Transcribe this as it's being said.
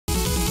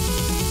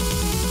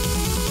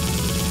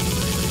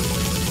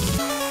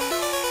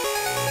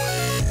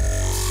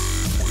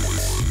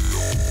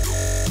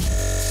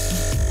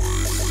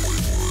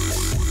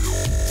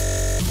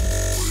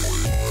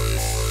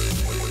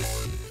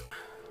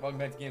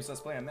back to Games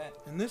Let's Play. I'm Matt.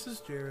 And this is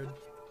Jared.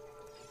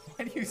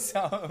 Why do you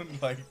sound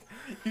like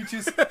you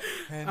just...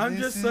 I'm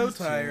just so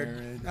tired.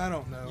 Jared. I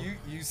don't know.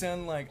 You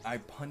sound like I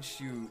punched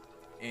you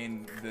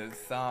in the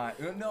thigh.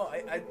 No,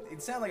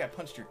 it sounded like I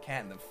punched your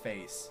cat in the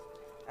face.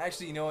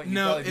 Actually, you know what?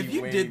 No, if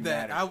you did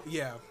that,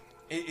 yeah.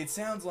 It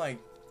sounds like,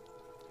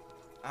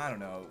 I don't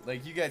know,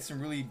 like you got some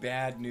really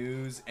bad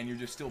news and you're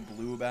just still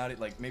blue about it.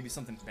 Like maybe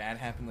something bad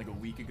happened like a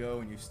week ago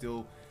and you're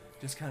still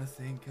just kind of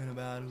thinking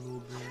about it a little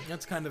bit.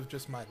 That's kind of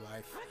just my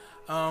life.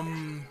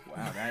 Wow,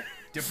 that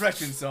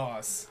depression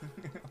sauce.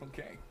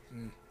 Okay.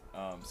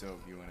 So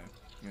if you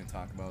wanna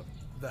talk about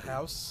the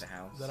house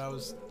that I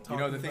was talking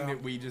about. The thing about.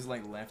 that we just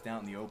like left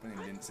out in the open and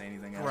didn't say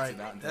anything else Right.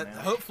 about until now.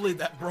 Hopefully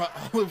that brought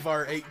all of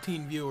our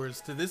 18 viewers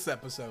to this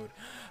episode.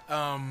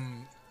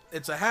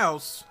 It's a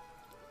house.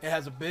 It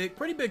has a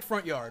pretty big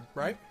front yard,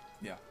 right?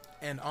 Yeah.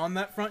 And on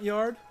that front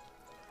yard,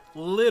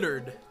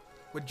 littered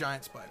with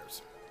giant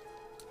spiders.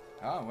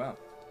 Oh well,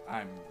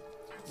 I'm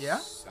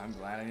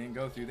glad I didn't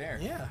go through there.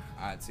 Yeah.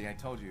 See, I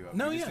told you.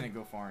 No, you just yeah. didn't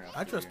go far enough.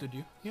 I trusted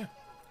you. Yeah.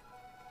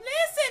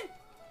 Listen.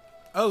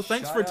 Oh,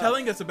 thanks Shut for up.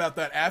 telling us about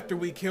that after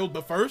we killed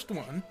the first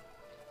one.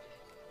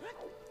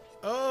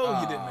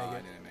 Oh, you didn't make it. I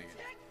didn't make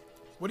it.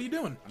 What are you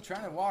doing? I'm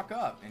trying to walk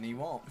up, and he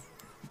won't.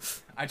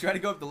 I tried to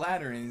go up the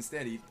ladder, and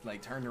instead he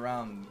like turned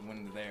around and went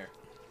into there.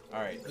 All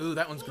right. Ooh,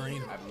 that one's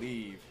green. I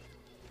believe.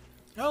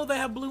 Oh, they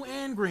have blue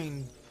and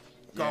green.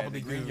 Yeah, the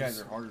green gobbledygoos. guys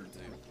are harder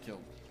to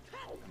kill.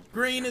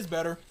 Green is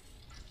better.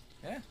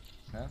 Yeah.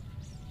 Well.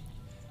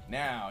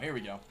 Now here we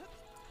go.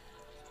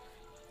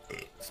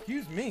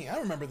 Excuse me, I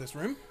remember this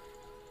room.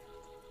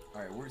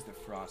 All right, where's the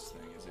frost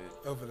thing? Is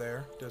it Over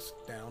there, just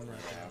down right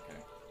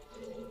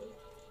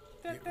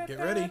yeah, there. okay. Get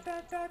ready.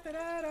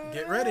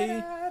 Get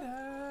ready.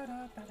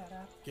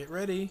 Get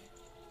ready.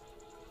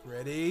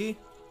 Ready.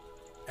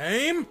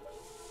 Aim.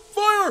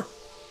 Fire!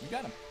 You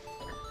got him.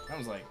 I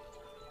was like,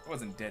 I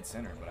wasn't dead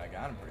center, but I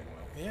got him pretty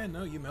well. Yeah,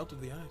 no, you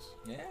melted the ice.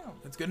 Yeah.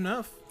 That's good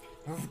enough.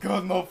 That's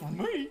good enough for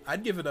me.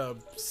 I'd give it a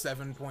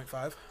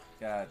 7.5.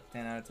 Got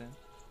 10 out of 10.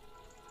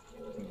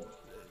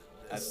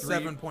 A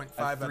 7.5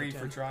 out of 3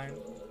 10. for trying,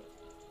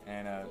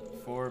 and a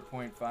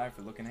 4.5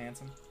 for looking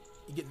handsome.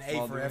 You get an A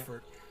While for doing it.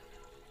 effort.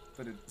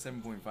 But a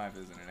 7.5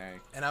 isn't an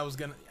A. And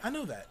I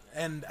know that.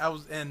 And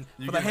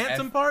You for the get an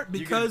handsome F- part, you get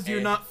because an you're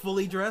A. not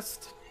fully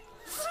dressed,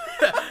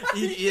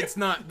 it's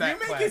not that You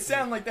make classy. it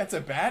sound like that's a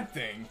bad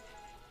thing.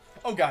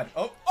 Oh God.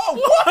 Oh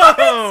what?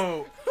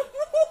 Whoa!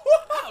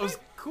 That was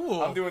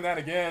cool. I'm doing that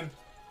again.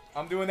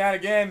 What?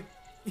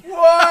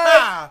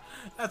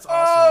 That's Oh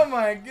awesome.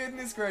 my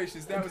goodness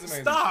gracious, that was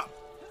amazing. Stop!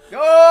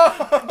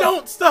 Oh!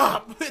 Don't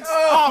stop! It's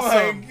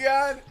awesome! My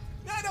God!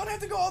 Now I don't have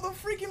to go all the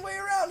freaking way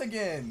around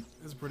again.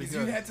 This is pretty 'Cause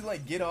good. you had to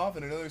like get off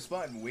in another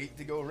spot and wait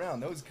to go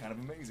around. That was kind of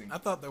amazing. I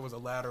thought there was a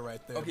ladder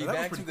right there. Okay, but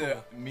that back was to pretty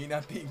the cool. me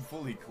not being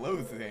fully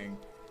clothed thing.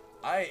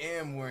 I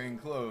am wearing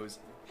clothes.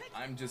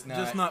 I'm just not.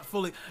 Just not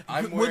fully.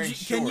 I'm Would wearing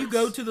Can you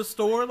go shorts. to the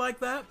store like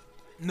that?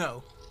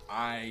 No.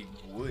 I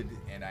would,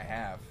 and I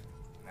have.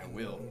 I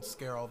will. And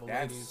scare all the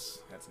ladies.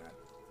 That's not.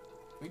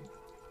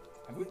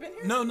 Have we been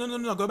here?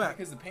 No. Go back.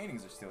 Because the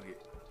paintings are still here.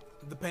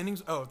 The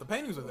paintings. Oh, the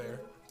paintings are there.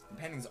 The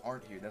paintings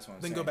aren't here. That's what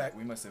I'm Then saying. go back.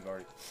 We must have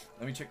already.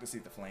 Let me check to see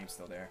if the flame's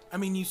still there. I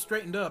mean, you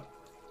straightened up.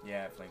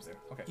 Yeah, flame's there.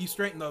 Okay. You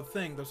straightened the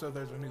thing, so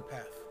there's a new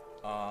path.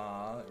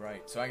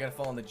 Right. So I gotta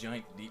fall in the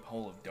giant deep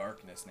hole of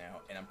darkness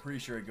now, and I'm pretty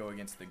sure I go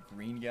against the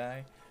green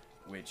guy,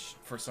 which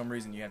for some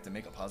reason you have to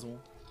make a puzzle.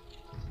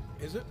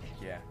 Is it?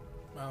 Yeah.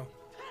 Oh,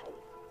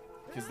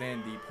 Because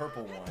then the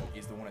purple one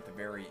is the one at the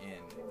very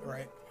end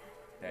right.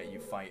 that you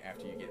fight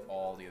after you get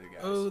all the other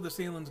guys. Oh, the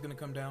ceiling's gonna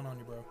come down on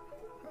you, bro.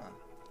 Huh.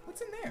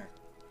 What's in there?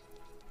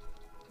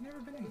 I've never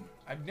been in.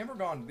 I've never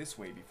gone this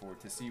way before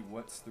to see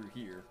what's through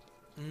here.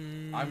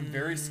 I'm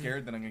very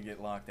scared that I'm gonna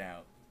get locked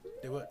out.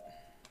 Do it.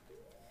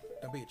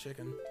 Don't be a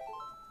chicken.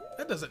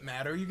 That doesn't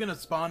matter. You're gonna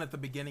spawn at the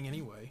beginning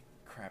anyway.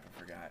 Crap, I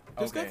forgot.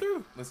 Just go Okay,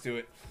 through. Let's do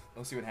it.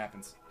 Let's see what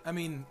happens. I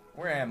mean,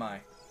 Where am I?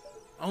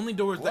 only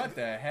doors What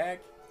the heck?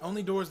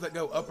 only doors that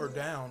go up or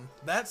down.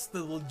 That's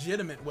the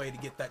legitimate way to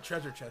get that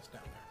treasure chest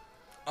down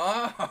there.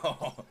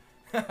 Oh!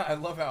 I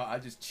love how I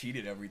just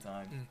cheated every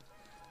time.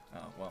 Oh,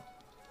 well.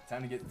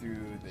 Time to get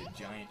through the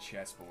giant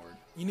chessboard.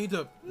 You need to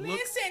look.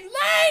 Listen,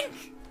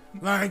 Link!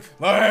 Like,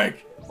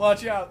 Link!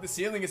 Watch out, the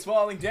ceiling is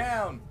falling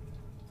down!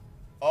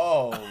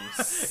 Oh,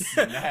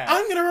 snap.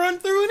 I'm gonna run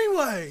through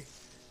anyway.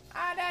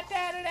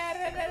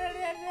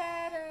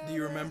 Do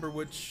you remember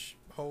which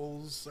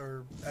holes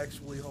are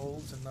actually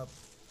holes and not?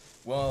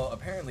 Well,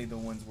 apparently the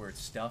ones where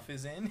stuff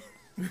is in.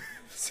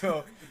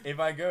 So, if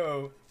I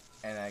go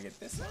and I get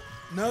this one.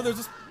 No, there's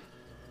a.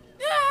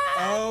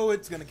 Oh,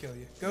 it's gonna kill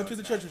you. Go No, to the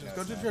it's treasure not. chest.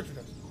 No, Go to it's the treasure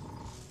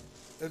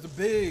chest. There's a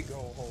big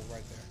old hole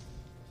right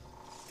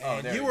there. Oh,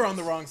 And there you it were is. on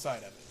the wrong side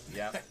of it.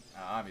 Yeah,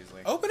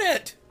 obviously. Open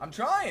it! I'm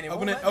trying.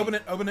 Open it, open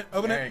it, open it,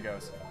 open There it. it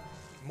goes.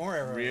 More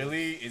arrows.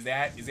 Really? Is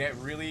that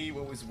really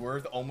what was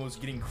worth almost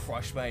getting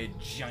crushed by a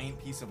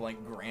giant piece of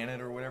like granite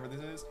or whatever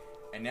this is?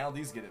 And now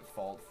these get it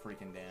fall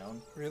freaking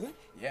down. Really?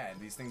 Yeah, and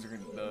these things are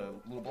gonna, the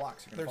little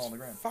blocks are gonna There's fall on the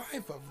ground. 5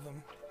 of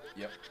them.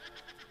 Yep.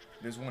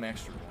 There's one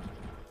extra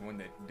one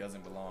that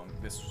doesn't belong.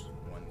 This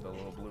one, the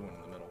little blue one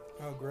in the middle.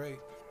 Oh, great.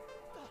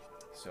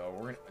 So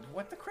we're gonna.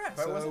 What the crap?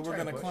 So we're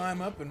gonna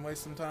climb up and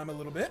waste some time a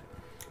little bit.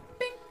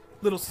 Bing.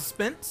 Little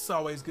suspense,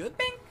 always good.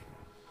 Bing.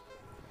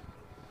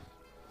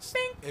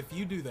 Bing. If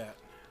you do that,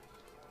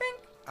 Bing.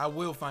 I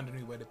will find a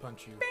new way to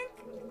punch you. Bing.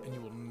 And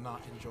you will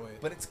not enjoy it.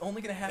 But it's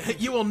only gonna happen.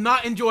 You will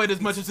not enjoy it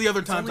as much as the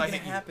other times I hit you.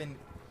 It's only gonna happen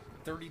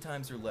 30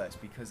 times or less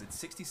because it's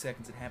 60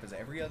 seconds. It happens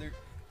every other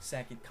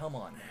second. Come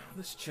on now.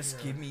 This Just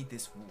chair- give me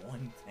this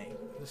one thing.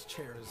 This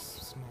chair is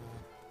small.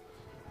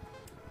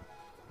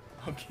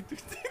 Okay, dude,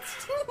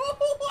 it's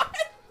what?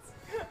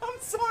 I'm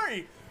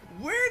sorry.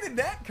 Where did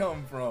that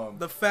come from?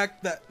 The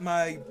fact that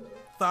my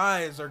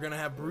thighs are gonna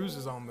have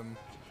bruises on them.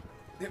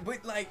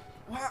 But like,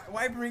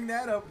 why bring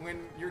that up when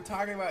you're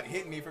talking about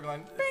hitting me for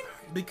going bing?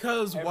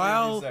 Because Every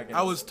while few seconds.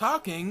 I was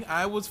talking,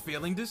 I was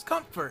feeling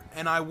discomfort,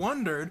 and I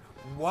wondered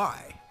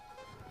why.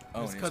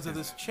 Oh, It's and because of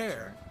this that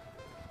chair.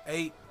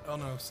 8. Oh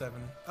no, 7.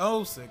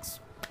 Oh, 6.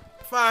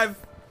 5.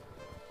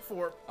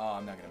 4. Oh,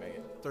 I'm not gonna make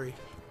it. 3.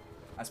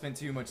 I spent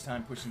too much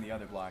time pushing the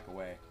other block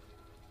away.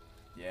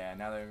 Yeah,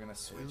 now they're gonna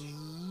switch.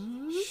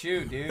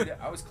 Shoot, dude,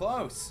 I was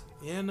close.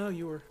 Yeah, no,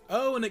 you were.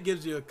 Oh, and it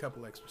gives you a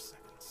couple extra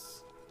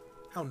seconds.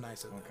 How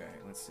nice of them. Okay,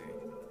 let's see.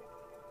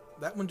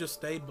 That one just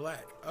stayed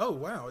black. Oh,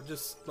 wow. It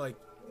just, like,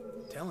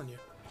 telling you.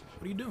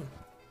 What are you doing?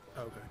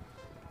 Oh, okay.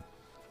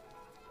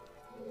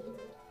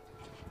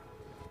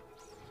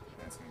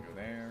 That's gonna go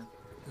there.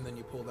 And then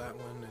you pull that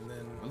one, and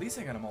then At least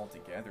I got them all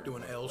together. do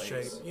an in L place.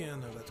 shape. Yeah,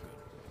 no, that's good.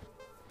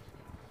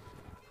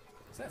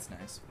 So that's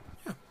nice.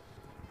 Yeah.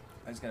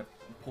 I just gotta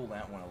pull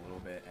that one a little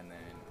bit and then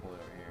pull it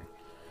over here.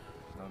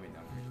 That'll be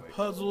done pretty quick.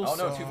 Puzzle Oh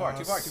no, too far,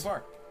 too far, sauce. too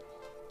far.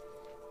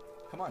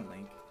 Come on,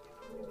 Link.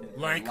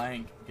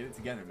 Lank. Get it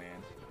together,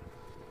 man.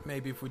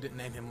 Maybe if we didn't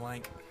name him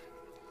Lank.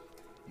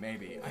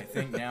 Maybe. I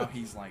think now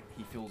he's like,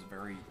 he feels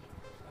very,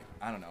 like,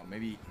 I don't know,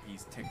 maybe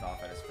he's ticked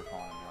off at us for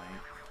calling him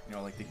Lank. You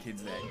know, like the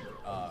kids that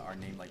are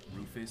named like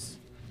Rufus,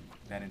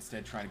 that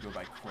instead try to go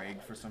by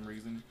Craig for some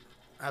reason.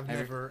 I've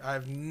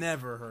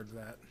never heard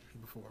that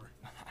before.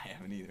 I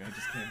haven't either, I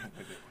just came up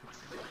with it.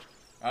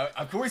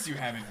 Of course you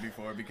haven't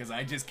before, because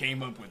I just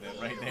came up with it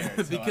right there.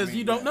 So, Because I mean,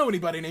 you don't yeah. know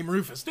anybody named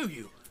Rufus, do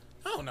you?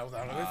 I don't know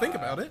that. I think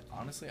about it.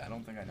 Honestly, I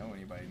don't think I know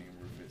anybody named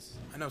Rufus.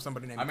 I know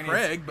somebody named I mean,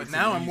 Craig, but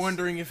now I'm he's-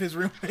 wondering if his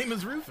real name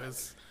is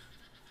Rufus.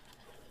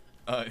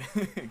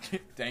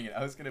 Dang it!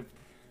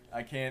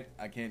 I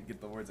can't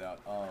get the words out.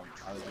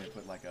 I was gonna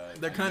put like a.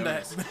 They're a kind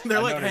notice- of, they're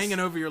a like notice- hanging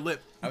over your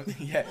lip.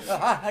 Yeah.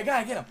 I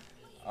gotta get him.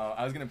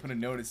 I was gonna put a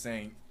notice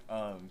saying,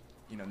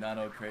 you know, not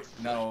all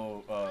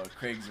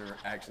Craigs are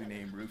actually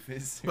named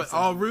Rufus. or But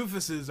all something.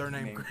 Rufuses are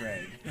named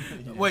Craig.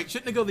 Yeah. Wait,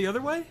 shouldn't it go the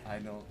other way? I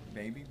know,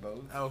 maybe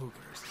both. Oh, who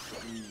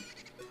cares?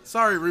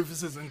 Sorry,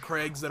 Rufuses and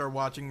Craigs that are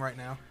watching right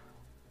now.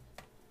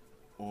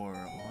 Or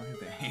are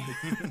they?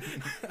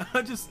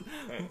 I just,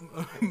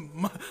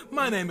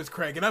 my name is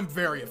Craig, and I'm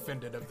very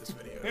offended of this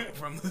video.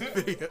 From this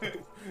video,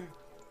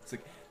 It's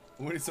like,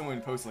 what did someone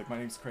post like, my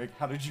name's Craig?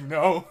 How did you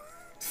know?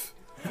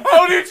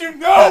 How did you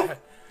know?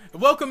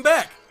 welcome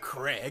back,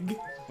 Craig.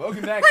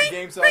 Welcome back to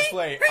Game Sauce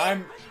Play.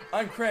 I'm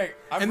Craig.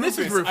 I'm And Rufus.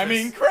 this is Rufus. I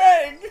mean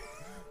Craig.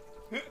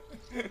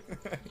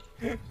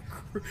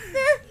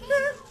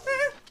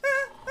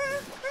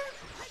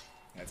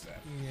 That's that.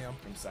 Yeah,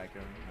 From Psycho.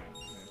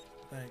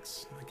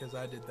 thanks, because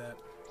I did that.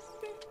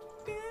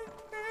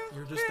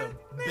 You're just a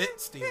bit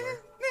stealer.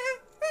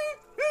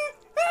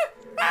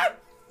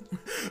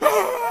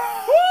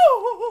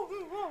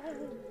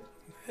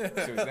 So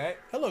is that?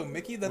 Hello,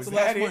 Mickey. That's Was the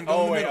last that one. it? Go in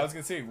Oh the wait, middle. I was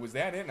gonna say, was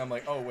that it? And I'm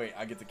like, oh wait,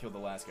 I get to kill the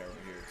last guy over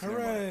here. So never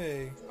mind.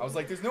 Hooray! I was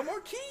like, there's no more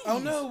keys. Oh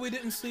no, we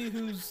didn't see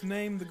whose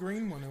name the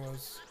green one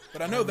was.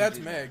 But I know we that's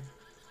did Meg.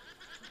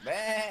 Bah.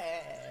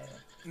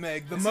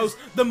 Meg, the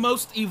This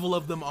most evil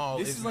of them all.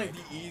 This is is like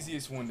Meg. the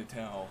easiest one to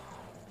tell.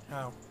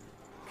 How?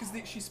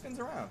 Because she spins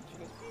around. She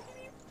goes,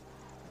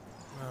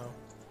 Oh.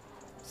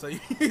 So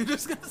you're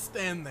just gonna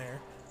stand there.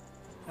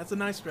 That's a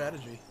nice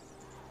strategy.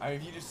 I mean,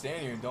 if you just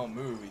stand here and don't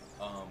move,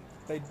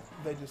 They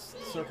just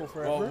circle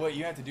forever. well, what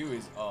you have to do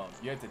is,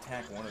 you have to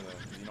attack one of them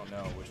because you don't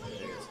know which one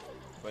it is.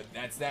 But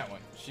that's that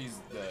one. She's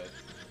the.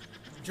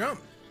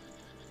 Jump.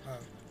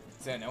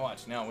 So now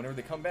watch. Now, whenever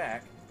they come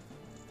back,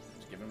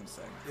 just give them a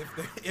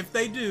second. If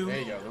they do. There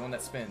you go. The one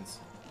that spins.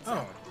 That's Oh.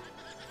 that one.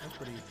 That's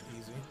pretty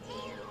easy.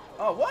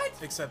 Oh, what?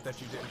 Except that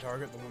you didn't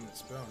target the one that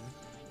spun.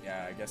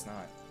 Yeah, I guess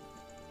not.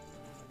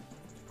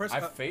 Press I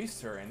up.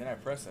 faced her and then I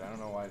pressed it. I don't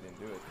know why I didn't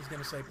do it. I was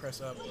gonna say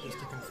press up just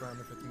to confirm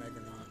if it's Meg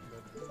or not.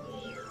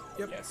 But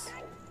yep. Yes.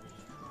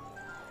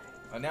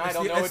 Now I It's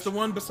don't know it's which. the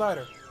one beside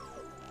her.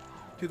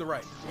 To the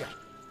right. Yeah.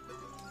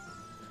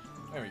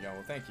 There we go.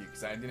 Well, thank you,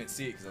 because I didn't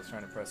see it because I was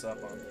trying to press up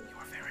on it. You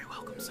are very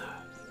welcome, sir.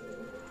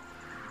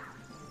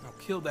 Now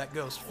kill that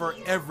ghost for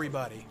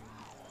everybody.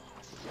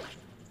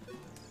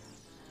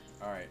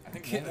 All right. I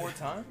think Kill- one more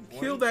time.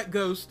 Kill that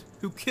ghost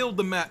who killed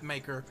the map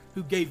maker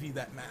who gave you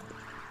that map.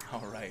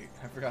 All right.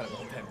 I forgot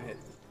about that bit.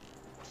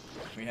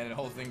 We had a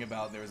whole thing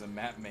about there was a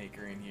map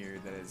maker in here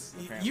that is.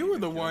 apparently You were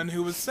the been one killed.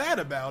 who was sad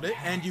about it,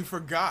 and you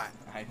forgot.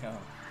 I know.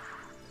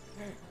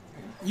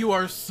 You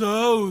are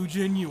so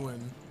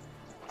genuine.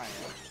 I am.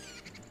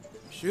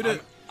 Shoot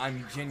it.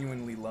 I'm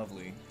genuinely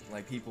lovely.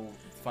 Like, people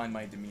find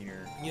my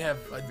demeanor You have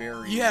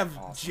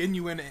awesome.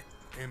 genuine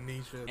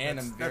amnesia. And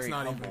that's, I'm very that's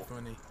not humble. even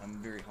funny. I'm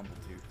very humble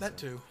too. That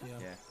so, too, yeah.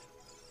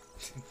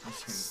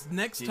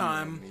 Next Genuine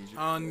time amnesia.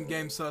 on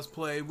Game Sus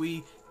Play,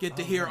 we get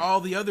to hear all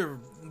the other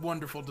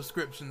wonderful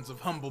descriptions of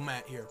Humble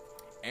Matt here.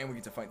 And we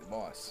get to fight the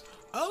boss.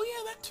 Oh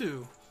yeah, that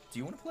too. Do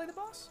you want to play the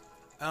boss?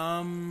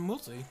 We'll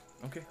see.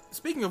 Okay.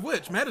 Speaking of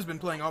which, Matt has been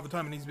playing all the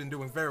time and he's been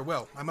doing very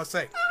well, I must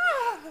say.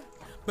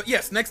 But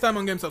yes, next time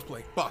on Game Sus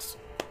Play, boss.